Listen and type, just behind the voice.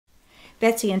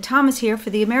Betsy and Thomas here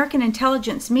for the American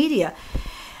Intelligence Media.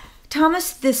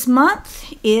 Thomas, this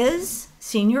month is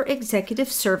Senior Executive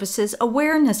Services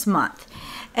Awareness Month.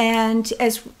 And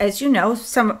as you know,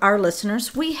 some of our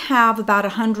listeners, we have about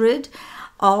 100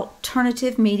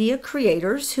 alternative media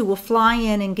creators who will fly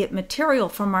in and get material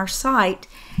from our site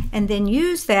and then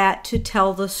use that to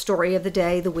tell the story of the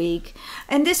day, the week.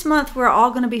 And this month we're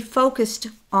all going to be focused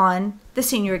on the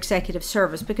Senior Executive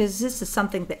Service because this is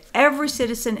something that every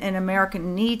citizen in America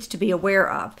needs to be aware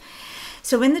of.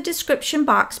 So in the description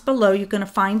box below, you're going to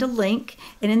find a link,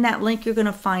 and in that link you're going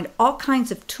to find all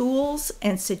kinds of tools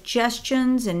and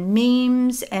suggestions and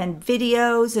memes and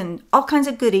videos and all kinds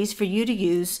of goodies for you to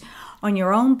use on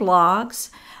your own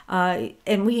blogs.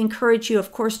 And we encourage you,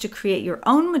 of course, to create your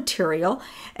own material.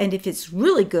 And if it's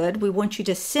really good, we want you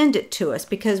to send it to us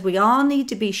because we all need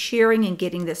to be sharing and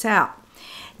getting this out.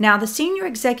 Now, the Senior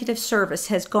Executive Service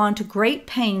has gone to great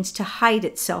pains to hide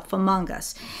itself among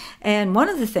us. And one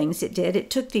of the things it did,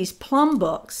 it took these plum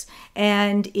books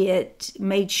and it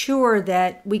made sure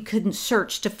that we couldn't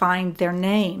search to find their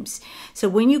names. So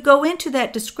when you go into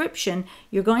that description,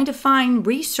 you're going to find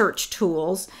research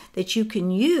tools that you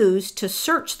can use to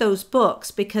search those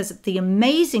books because the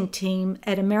amazing team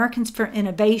at Americans for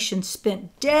Innovation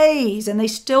spent days, and they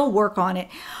still work on it,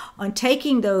 on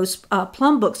taking those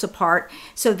plum books apart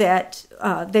so that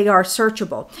they are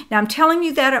searchable. Now, I'm telling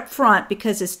you that up front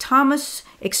because as Thomas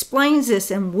explains this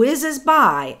and whizzes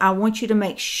by, I want you to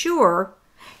make sure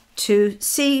to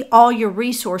see all your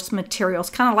resource materials,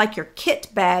 kind of like your kit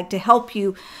bag to help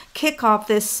you kick off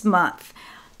this month.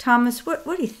 Thomas, what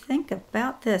do you think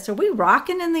about this? Are we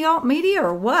rocking in the alt media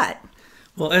or what?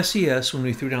 Well, SES, when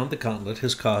we threw down the gauntlet,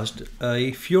 has caused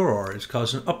a furor. It's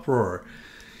caused an uproar.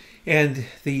 And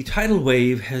the tidal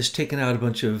wave has taken out a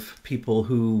bunch of people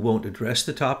who won't address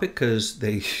the topic because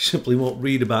they simply won't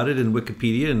read about it in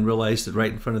Wikipedia and realize that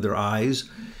right in front of their eyes,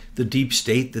 the deep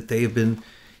state that they have been,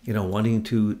 wanting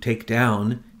to take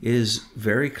down is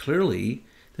very clearly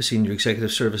the Senior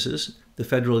Executive Services, the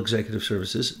Federal Executive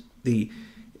Services, the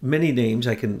many names.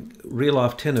 I can reel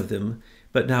off 10 of them.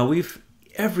 But now we've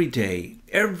every day,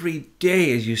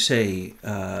 as you say,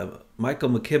 Michael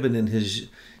McKibben and his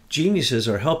geniuses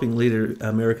are helping leader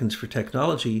Americans for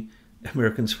Technology,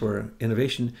 Americans for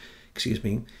Innovation,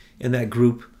 in that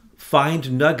group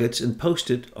find nuggets and post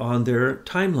it on their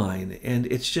timeline. And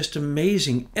it's just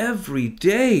amazing. Every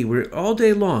day, all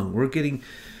day long, we're getting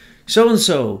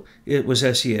so-and-so, it was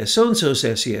SES, so-and-so's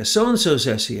SES, so-and-so's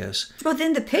SES. Well,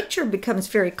 then the picture becomes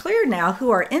very clear now who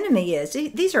our enemy is.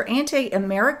 These are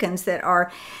anti-Americans that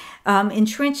are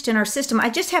entrenched in our system.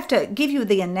 I just have to give you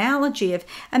the analogy of,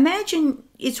 imagine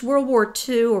it's World War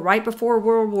II or right before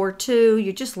World War II,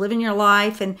 you're just living your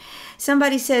life and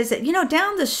somebody says that,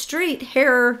 down the street,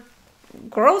 Herr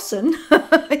Grossen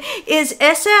is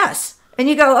SS. And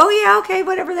you go, oh yeah, okay,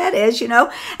 whatever that is,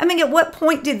 I mean, at what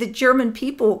point did the German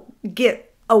people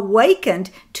get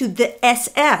awakened to the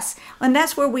SS? And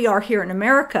that's where we are here in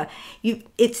America.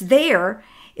 It's there,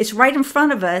 it's right in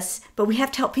front of us, but we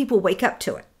have to help people wake up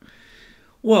to it.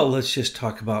 Well, let's just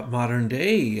talk about modern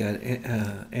day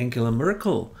Angela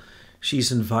Merkel.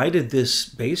 She's invited this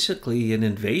basically an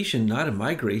invasion, not a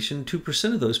migration.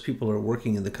 2% of those people are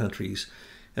working in the countries.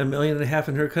 1.5 million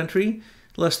in her country,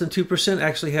 less than 2%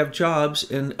 actually have jobs,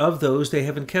 and of those, they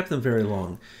haven't kept them very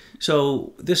long.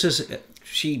 So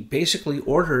she basically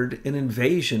ordered an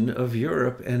invasion of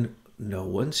Europe, and no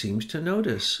one seems to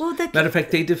notice. Well, matter of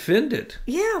fact, they defend it.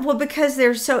 Yeah, well, because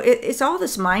it's all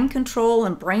this mind control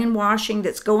and brainwashing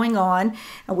that's going on.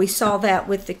 And we saw that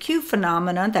with the Q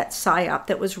phenomenon, that psyop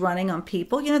that was running on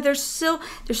people. They're so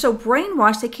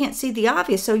brainwashed they can't see the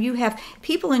obvious. So you have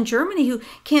people in Germany who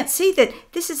can't see that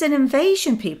this is an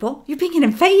invasion, people. You're being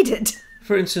invaded.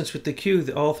 For instance, with the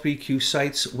Q, all 3 Q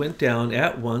sites went down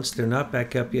at once. They're not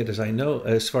back up yet,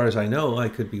 as far as I know. I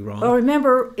could be wrong. Well,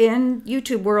 remember, in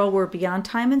YouTube world, we're beyond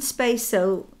time and space,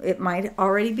 so it might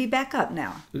already be back up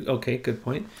now. Okay, good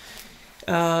point.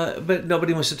 But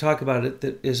nobody wants to talk about it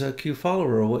that is a Q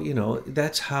follower.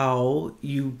 That's how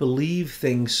you believe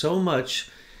things so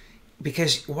much.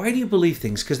 Because why do you believe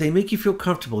things? Because they make you feel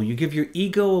comfortable. You give your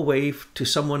ego away to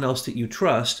someone else that you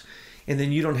trust, and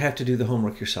then you don't have to do the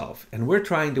homework yourself. And we're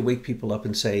trying to wake people up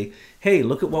and say, hey,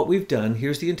 look at what we've done.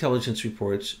 Here's the intelligence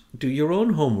reports. Do your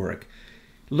own homework.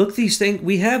 Look, these things,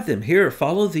 we have them. Here,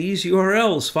 follow these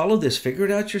URLs. Follow this. Figure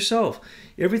it out yourself.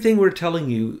 Everything we're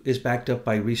telling you is backed up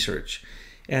by research.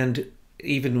 And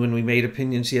even when we made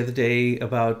opinions the other day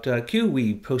about Q,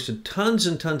 we posted tons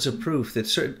and tons of proof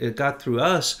that it got through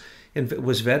us and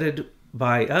was vetted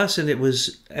by us, and it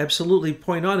was absolutely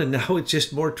point on, and now it's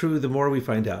just more true the more we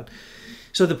find out.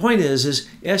 So the point is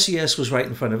SES was right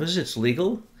in front of us. It's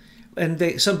legal.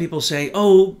 And some people say,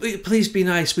 oh, please be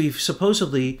nice. We've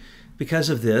supposedly, because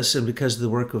of this and because of the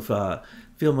work of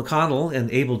Phil McConnell and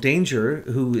Abel Danger,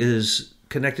 who is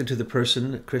connected to the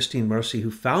person, Christine Marcy,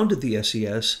 who founded the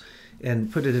SES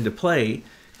and put it into play,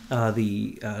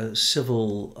 the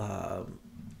Civil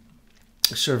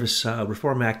Service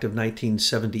Reform Act of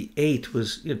 1978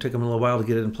 was, it took them a little while to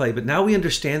get it in play. But now we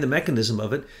understand the mechanism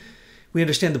of it. We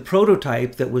understand the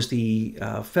prototype that was the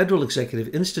Federal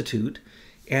Executive Institute,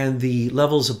 and the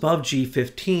levels above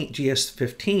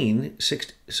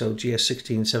GS15, so GS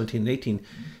 16, 17, and 18,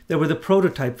 that were the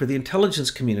prototype for the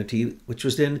intelligence community, which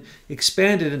was then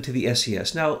expanded into the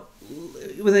SES. Now,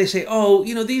 when they say, oh,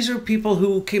 these are people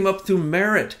who came up through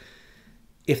merit.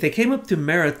 If they came up through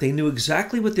merit, they knew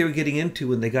exactly what they were getting into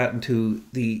when they got into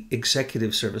the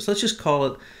executive service. Let's just call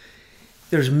it,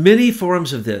 there's many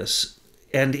forms of this,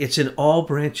 and it's in all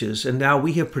branches. And now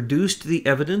we have produced the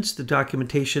evidence, the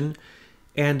documentation,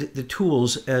 and the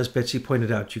tools, as Betsy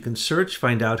pointed out. You can search,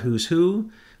 find out who's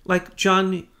who. Like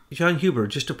John Huber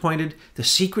just appointed the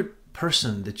secret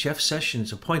person that Jeff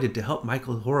Sessions appointed to help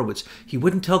Michael Horowitz. He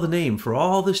wouldn't tell the name for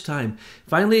all this time.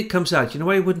 Finally, it comes out. You know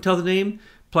why he wouldn't tell the name?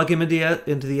 Plug him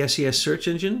into the SES search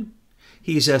engine.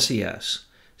 He's SES.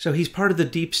 So he's part of the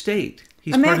deep state.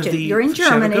 He's Imagine, part of the you're in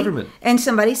shadow Germany, government. and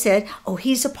somebody said, oh,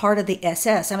 he's a part of the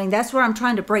SS. I mean, that's what I'm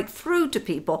trying to break through to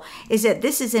people, is that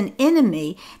this is an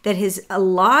enemy that has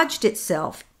lodged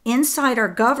itself inside our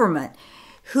government,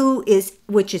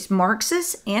 which is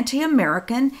Marxist,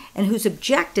 anti-American, and whose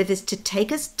objective is to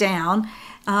take us down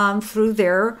through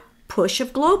their push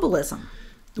of globalism.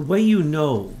 The way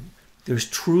there's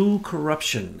true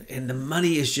corruption, and the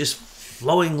money is just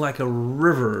flowing like a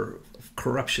river of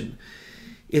corruption,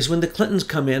 is when the Clintons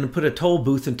come in and put a toll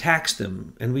booth and tax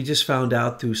them. And we just found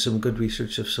out through some good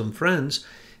research of some friends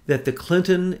that the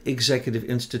Clinton Executive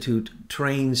Institute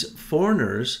trains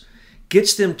foreigners,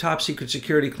 gets them top secret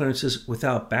security clearances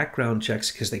without background checks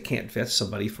because they can't vet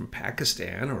somebody from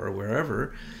Pakistan or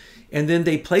wherever. And then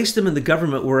they place them in the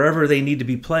government wherever they need to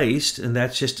be placed. And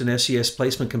that's just an SES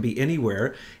placement, can be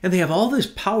anywhere. And they have all this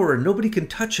power and nobody can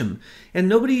touch them. And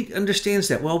nobody understands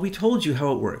that. Well, we told you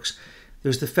how it works.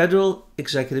 There's the Federal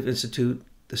Executive Institute,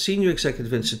 the Senior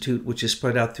Executive Institute, which is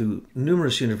spread out through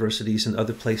numerous universities and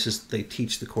other places they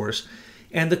teach the course.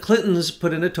 And the Clintons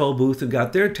put in a toll booth and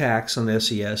got their tax on the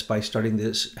SES by starting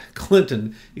this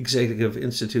Clinton Executive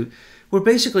Institute, where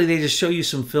basically they just show you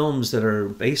some films that are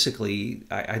basically,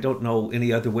 I don't know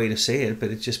any other way to say it, but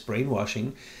it's just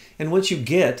brainwashing. And once you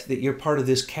get that you're part of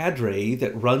this cadre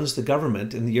that runs the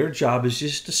government, and your job is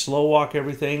just to slow walk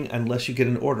everything unless you get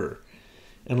an order.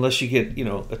 Unless you get,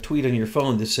 a tweet on your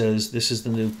phone that says this is the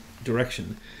new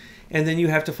direction. And then you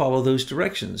have to follow those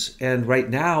directions. And right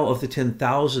now, of the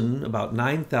 10,000, about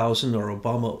 9,000 are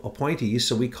Obama appointees,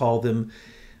 so we call them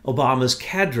Obama's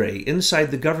cadre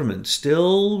inside the government,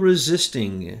 still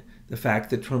resisting the fact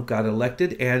that Trump got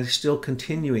elected and still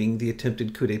continuing the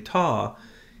attempted coup d'etat,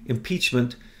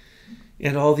 impeachment,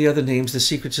 and all the other names, the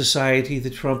Secret Society, the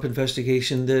Trump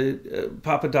investigation, the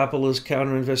Papadopoulos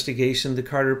counter investigation, the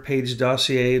Carter Page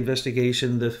dossier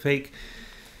investigation, the fake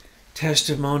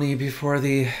testimony before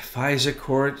the FISA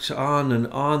court, on and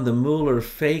on, the Mueller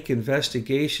fake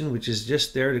investigation, which is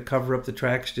just there to cover up the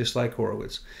tracks, just like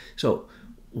Horowitz. So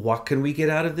what can we get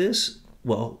out of this?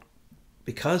 Well,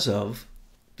 because of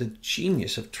the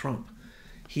genius of Trump,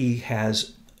 he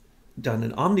has done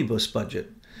an omnibus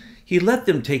budget. He let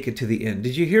them take it to the end.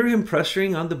 Did you hear him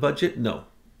pressuring on the budget? No.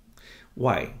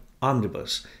 Why?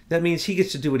 Omnibus. That means he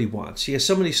gets to do what he wants. He has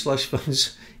so many slush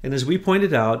funds, and as we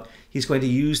pointed out, he's going to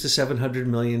use the $700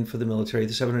 million for the military,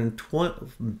 the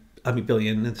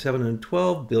billion, and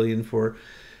 $712 billion for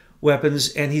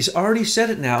weapons, and he's already said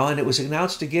it now, and it was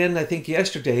announced again, I think,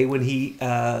 yesterday when he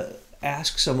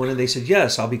asked someone, and they said,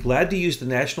 yes, I'll be glad to use the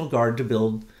National Guard to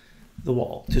build the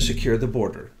wall, to secure the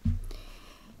border.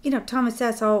 Thomas,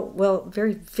 that's all,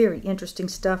 very, very interesting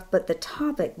stuff. But the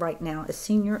topic right now is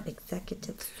senior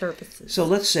executive services. So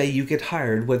let's say you get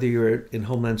hired, whether you're in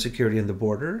Homeland Security and the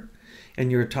border,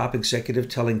 and you're a top executive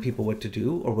telling people what to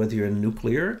do, or whether you're in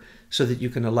nuclear, so that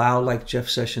you can allow, like Jeff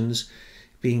Sessions,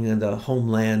 being in the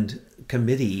Homeland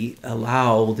Committee,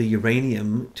 allow the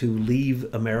uranium to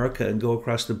leave America and go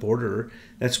across the border.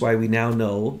 That's why we now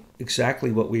know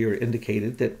exactly what we were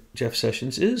indicated, that Jeff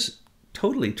Sessions is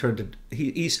totally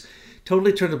he's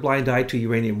totally turned a blind eye to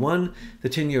uranium. One, the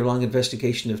 10-year-long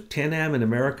investigation of TANAM in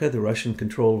America, the Russian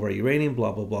control of our uranium,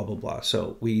 blah, blah, blah, blah, blah.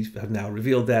 So we have now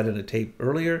revealed that in a tape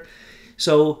earlier.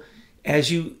 So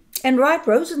as you And Rod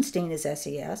Rosenstein is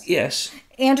SES. Yes.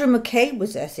 Andrew McCabe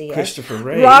was SES. Christopher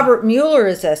Wray. Robert Mueller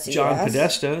is SES. John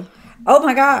Podesta. Oh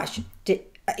my gosh.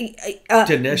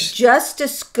 Dinesh.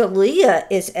 Justice Scalia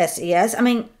is SES. I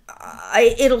mean,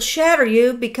 it'll shatter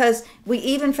you because we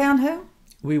even found who?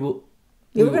 We will.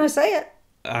 You were going to say it.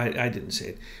 I didn't say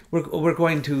it. We're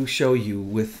going to show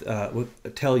you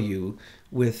tell you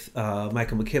with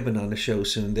Michael McKibben on the show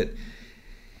soon that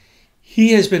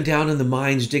he has been down in the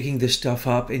mines digging this stuff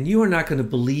up, and you are not going to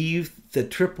believe the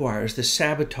tripwires, the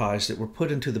sabotage that were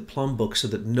put into the plum book so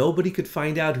that nobody could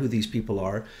find out who these people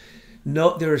are.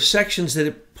 No, there are sections that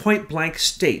it point blank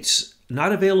states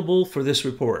not available for this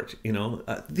report.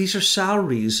 These are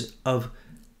salaries of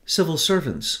civil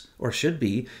servants, or should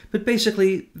be, but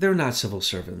basically they're not civil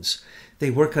servants.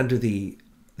 They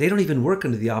don't even work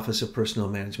under the Office of Personnel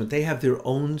Management. They have their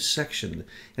own section,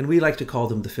 and we like to call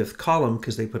them the fifth column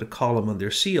because they put a column on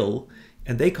their seal,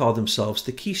 and they call themselves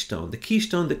the keystone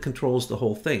that controls the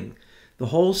whole thing. The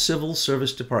whole civil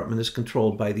service department is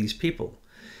controlled by these people.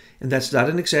 And that's not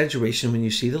an exaggeration. When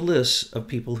you see the lists of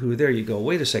people who are there, you go,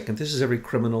 wait a second, this is every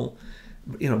criminal.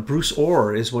 Bruce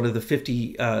Orr is one of the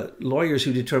 50 lawyers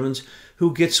who determines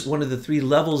who gets one of the 3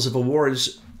 levels of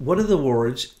awards. One of the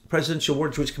awards, presidential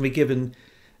awards, which can be given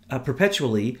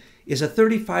perpetually, is a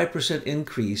 35%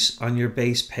 increase on your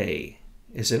base pay.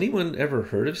 Has anyone ever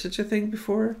heard of such a thing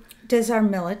before? Does our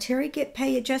military get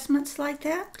pay adjustments like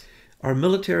that? Our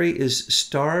military is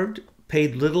starved,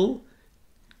 paid little,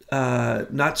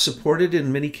 not supported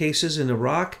in many cases in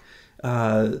Iraq,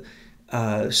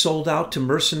 sold out to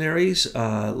mercenaries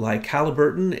like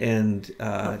Halliburton and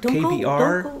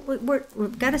KBR.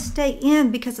 We've got to stay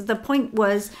in because the point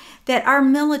was that our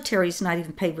military is not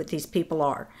even paid what these people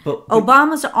are. But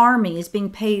Obama's army is being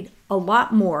paid a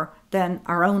lot more than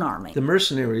our own army. The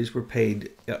mercenaries were paid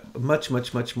much,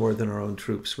 much, much more than our own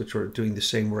troops, which were doing the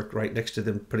same work right next to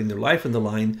them, putting their life on the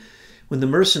line. When the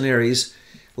mercenaries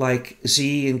like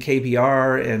Z and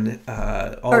KBR and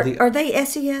Are they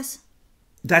SES?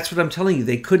 That's what I'm telling you.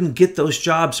 They couldn't get those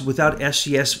jobs without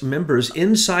SES members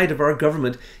inside of our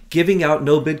government giving out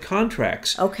no-bid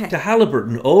contracts to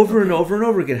Halliburton over and over and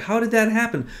over again. How did that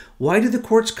happen? Why do the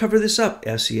courts cover this up,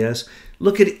 SES?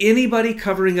 Look at anybody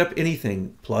covering up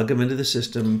anything. Plug them into the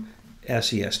system,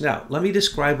 SES. Now, let me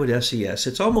describe what SES.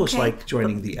 It's almost like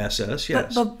joining the SS,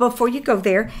 yes. But before you go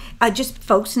there, just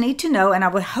folks need to know, and I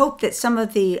would hope that some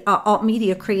of the alt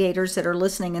media creators that are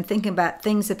listening and thinking about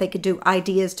things that they could do,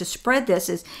 ideas to spread this,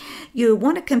 is you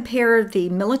want to compare the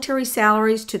military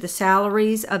salaries to the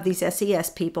salaries of these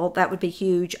SES people. That would be a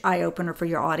huge eye-opener for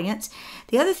your audience.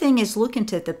 The other thing is look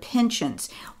into the pensions.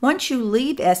 Once you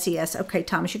leave SES, okay,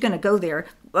 Thomas, you're going to go there,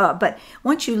 but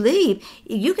once you leave,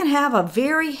 you can have a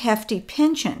very hefty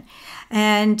pension.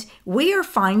 And we are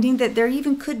finding that there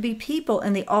even could be people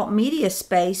in the alt media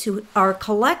space who are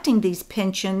collecting these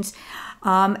pensions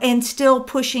and still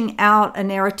pushing out a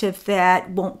narrative that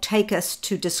won't take us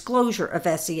to disclosure of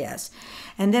SES.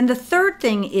 And then the third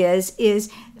thing is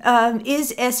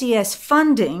SES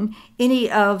funding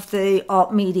any of the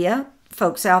alt media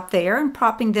folks out there and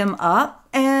propping them up?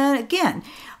 And again,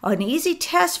 an easy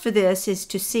test for this is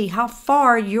to see how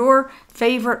far your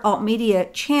favorite alt media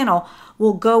channel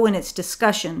will go in its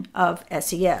discussion of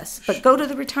SES. But go to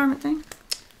the retirement thing.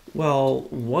 Well,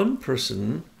 one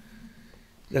person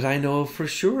that I know for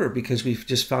sure, because we've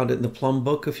just found it in the Plum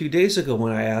book a few days ago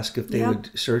when I asked if they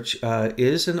would search,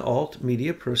 is an alt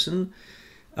media person,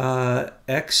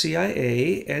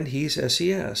 ex-CIA, and he's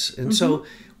SES. And so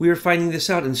we are finding this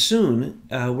out. And soon,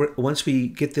 once we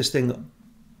get this thing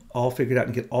all figured out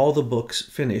and get all the books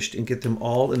finished and get them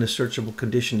all in a searchable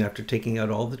condition after taking out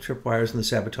all the tripwires and the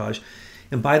sabotage.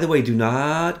 And by the way, do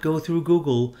not go through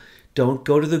Google. Don't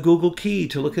go to the Google key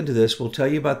to look into this. We'll tell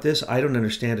you about this. I don't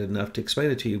understand it enough to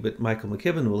explain it to you, but Michael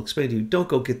McKibben will explain to you. Don't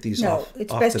go get these off the net.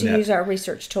 No, it's best to use our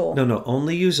research tool. No,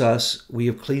 only use us. We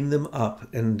have cleaned them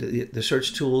up, and the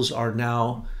search tools are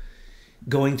now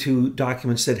going to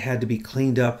documents that had to be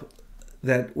cleaned up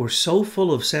that were so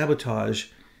full of sabotage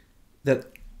that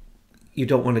you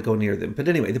don't want to go near them. But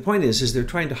anyway, the point is they're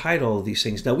trying to hide all of these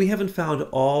things. Now, we haven't found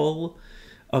all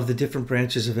of the different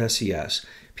branches of SES.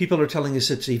 People are telling us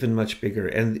it's even much bigger,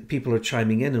 and people are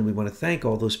chiming in, and we want to thank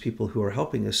all those people who are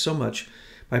helping us so much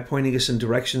by pointing us in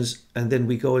directions, and then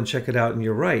we go and check it out, and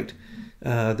you're right.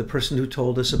 The person who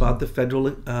told us about the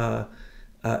Federal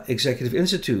Executive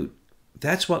Institute,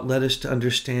 that's what led us to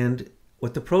understand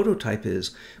what the prototype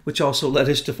is, which also led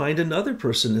us to find another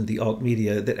person in the alt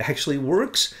media that actually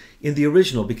works in the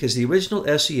original, because the original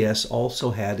SES also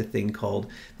had a thing called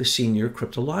the Senior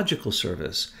Cryptological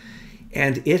Service.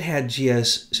 and it had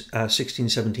GS 16,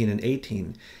 17, and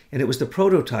 18. And it was the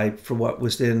prototype for what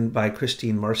was then by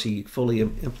Christine Marcy fully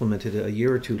implemented a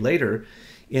year or two later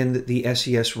in the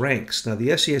SES ranks. Now,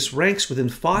 the SES ranks were then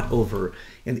fought over,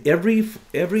 and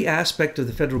every aspect of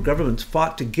the federal government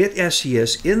fought to get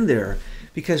SES in there,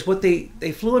 because what they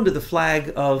flew under the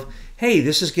flag of, hey,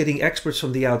 this is getting experts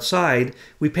from the outside,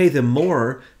 we pay them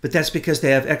more, but that's because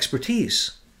they have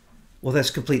expertise. Well, that's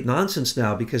complete nonsense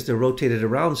now, because they're rotated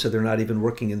around, so they're not even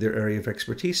working in their area of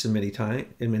expertise in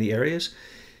many areas,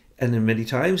 and in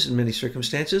many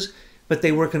circumstances. But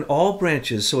they work in all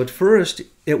branches. So at first,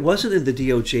 it wasn't in the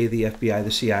DOJ, the FBI,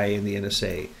 the CIA, and the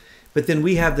NSA. But then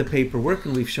we have the paperwork,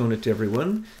 and we've shown it to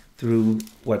everyone through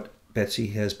what Betsy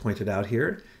has pointed out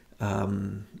here,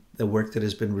 the work that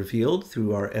has been revealed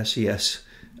through our SES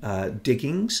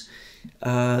diggings,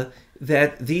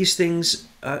 that these things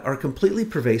are completely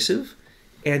pervasive.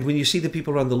 And when you see the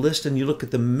people on the list and you look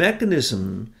at the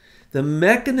mechanism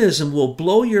will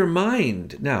blow your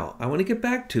mind. Now, I want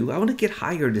to get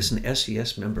hired as an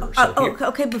SES member. So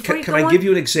okay, before you go on, can I give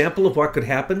you an example of what could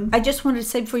happen? I just wanted to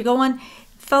say before you go on,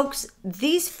 folks,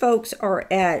 these folks are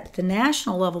at the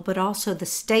national level, but also the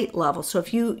state level. So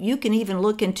if you can even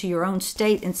look into your own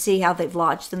state and see how they've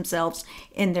lodged themselves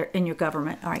in your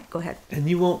government. All right, go ahead. And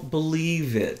you won't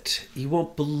believe it. You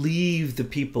won't believe the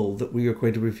people that we are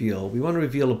going to reveal. We want to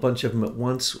reveal a bunch of them at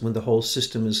once when the whole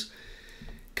system is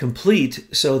complete,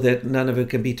 so that none of it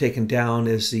can be taken down,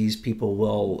 as these people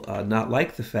will not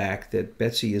like the fact that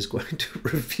Betsy is going to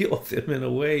reveal them in a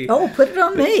way. Oh, put it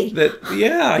on me.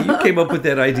 Yeah, you came up with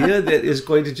that idea that is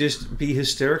going to just be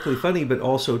hysterically funny, but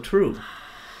also true.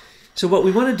 So what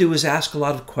we want to do is ask a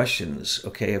lot of questions,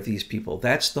 okay, of these people.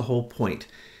 That's the whole point.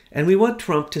 And we want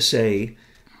Trump to say,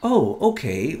 oh,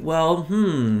 okay, well,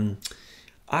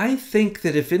 I think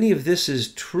that if any of this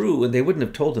is true, and they wouldn't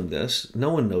have told him this,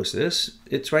 no one knows this,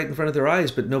 it's right in front of their eyes,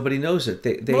 but nobody knows it.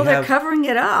 They're covering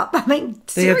it up. I mean,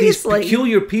 seriously. They have these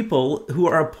peculiar people who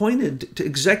are appointed to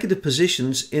executive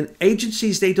positions in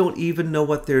agencies they don't even know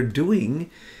what they're doing,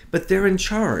 but they're in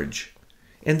charge.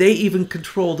 And they even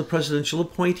control the presidential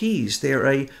appointees.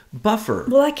 They're a buffer.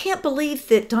 Well, I can't believe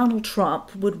that Donald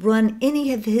Trump would run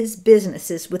any of his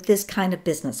businesses with this kind of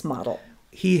business model.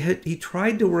 He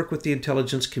tried to work with the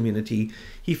intelligence community.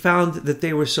 He found that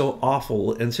they were so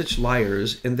awful and such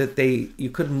liars, and that you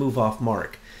couldn't move off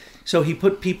mark. So he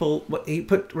put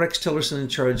Rex Tillerson in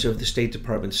charge of the State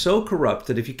Department, so corrupt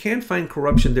that if you can't find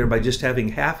corruption there by just having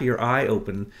half of your eye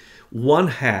open, one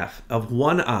half of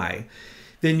one eye,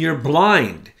 then you're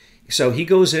blind. So he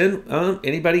goes in,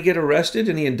 anybody get arrested?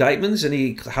 Any indictments?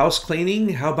 Any house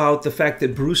cleaning? How about the fact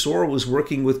that Bruce Orr was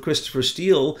working with Christopher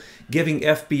Steele, giving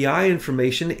FBI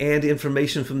information and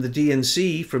information from the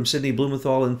DNC, from Sidney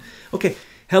Blumenthal? And okay,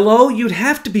 hello, you'd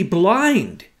have to be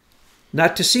blind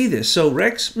not to see this. So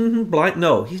Rex, blind?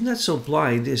 No, he's not so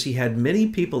blind as he had many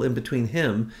people in between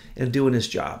him and doing his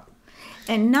job.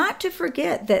 And not to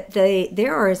forget that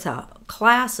there is a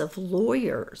class of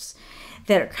lawyers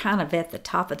that are kind of at the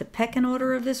top of the pecking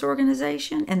order of this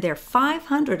organization, and there are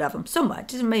 500 of them, so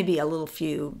much, maybe a little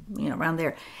few, around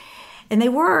there, and they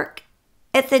work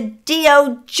at the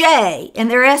DOJ and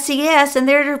they're SES, and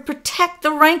they're to protect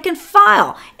the rank and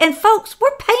file. And folks,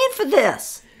 we're paying for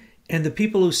this. And the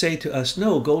people who say to us,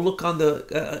 no, go look on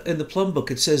in the Plum Book,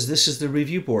 it says this is the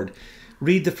review board.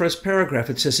 Read the first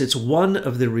paragraph, it says it's one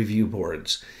of the review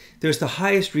boards. There's the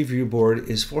highest review board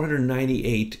is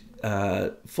 498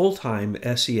 full-time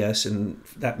SES, and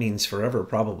that means forever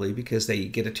probably, because they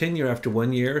get a tenure after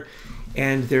 1 year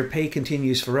and their pay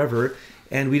continues forever.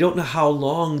 And we don't know how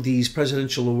long these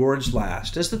presidential awards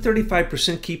last. Does the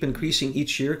 35% keep increasing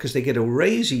each year because they get a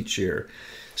raise each year?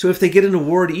 So if they get an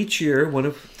award each year, one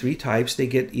of three types, they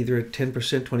get either a 10%,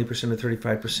 20%, or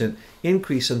 35%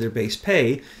 increase on their base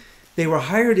pay. They were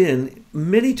hired in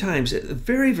many times at the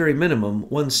very, very minimum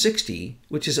 160,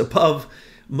 which is above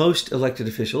most elected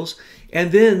officials,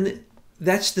 and then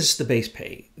that's the base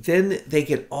pay. Then they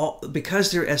get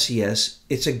because they're SES,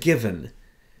 it's a given.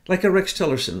 Like a Rex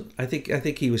Tillerson, I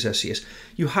think he was SES.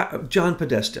 John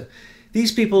Podesta.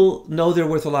 These people know they're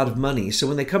worth a lot of money, so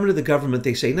when they come into the government,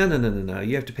 they say, no,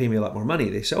 you have to pay me a lot more money.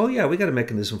 They say, oh yeah, we got a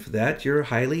mechanism for that. You're a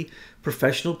highly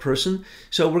professional person,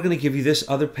 so we're going to give you this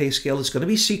other pay scale. It's going to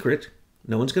be secret.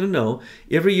 No one's going to know.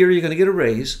 Every year you're going to get a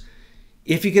raise.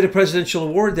 If you get a presidential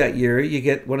award that year, you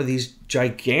get one of these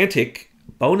gigantic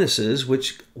bonuses,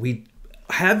 which we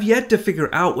have yet to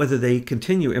figure out whether they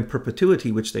continue in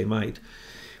perpetuity, which they might.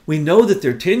 We know that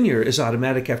their tenure is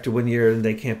automatic after 1 year and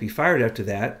they can't be fired after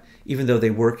that, even though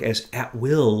they work as at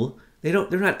will. They're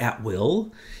not at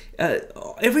will.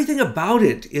 Everything about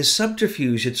it is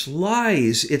subterfuge. It's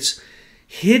lies.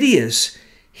 hideous,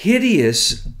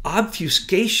 hideous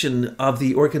obfuscation of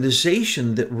the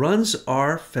organization that runs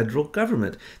our federal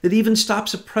government, that even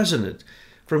stops a president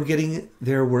from getting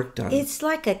their work done. It's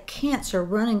like a cancer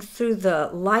running through the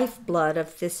lifeblood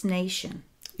of this nation.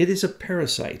 It is a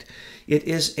parasite. It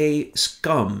is a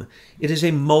scum. It is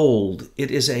a mold.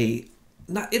 It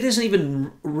isn't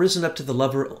even risen up to the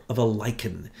level of a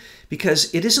lichen,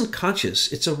 because it isn't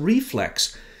conscious. It's a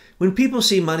reflex. When people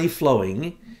see money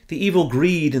flowing, the evil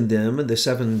greed in them and the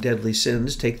 7 deadly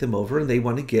sins take them over, and they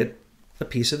want to get a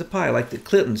piece of the pie. Like the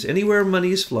Clintons, anywhere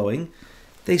money is flowing,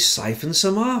 they siphon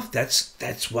some off.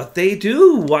 That's what they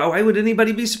do. Why would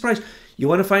anybody be surprised? You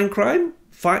want to find crime?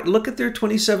 Look at their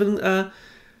 27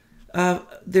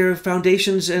 their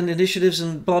foundations and initiatives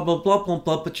and blah, blah, blah, blah,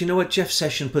 blah. But you know what? Jeff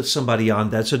Sessions put somebody on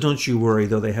that, so don't you worry,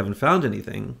 though they haven't found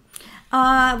anything.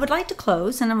 I would like to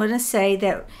close, and I'm going to say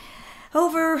that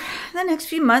over the next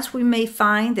few months, we may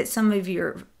find that some of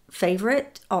your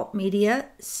favorite alt media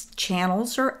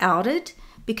channels are outed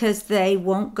because they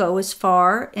won't go as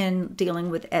far in dealing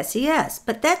with SES.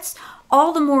 But that's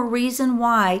all the more reason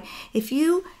why, if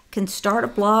you can start a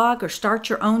blog or start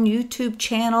your own YouTube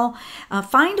channel,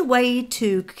 find a way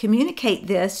to communicate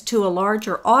this to a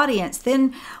larger audience,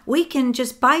 then we can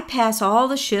just bypass all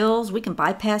the shills, we can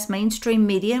bypass mainstream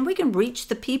media, and we can reach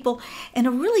the people in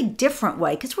a really different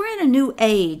way, because we're in a new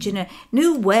age, in a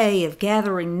new way of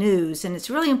gathering news, and it's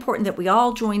really important that we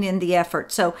all join in the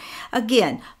effort. So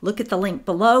again, look at the link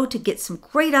below to get some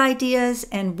great ideas,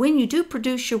 and when you do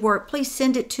produce your work, please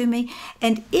send it to me.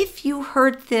 And if you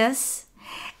heard this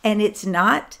and it's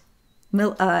not,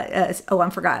 I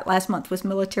forgot, last month was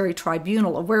Military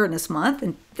Tribunal Awareness Month,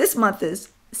 and this month is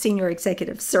Senior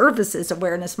Executive Services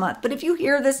Awareness Month. But if you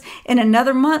hear this in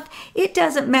another month, it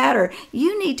doesn't matter.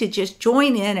 You need to just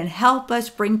join in and help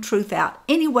us bring truth out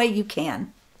any way you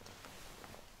can.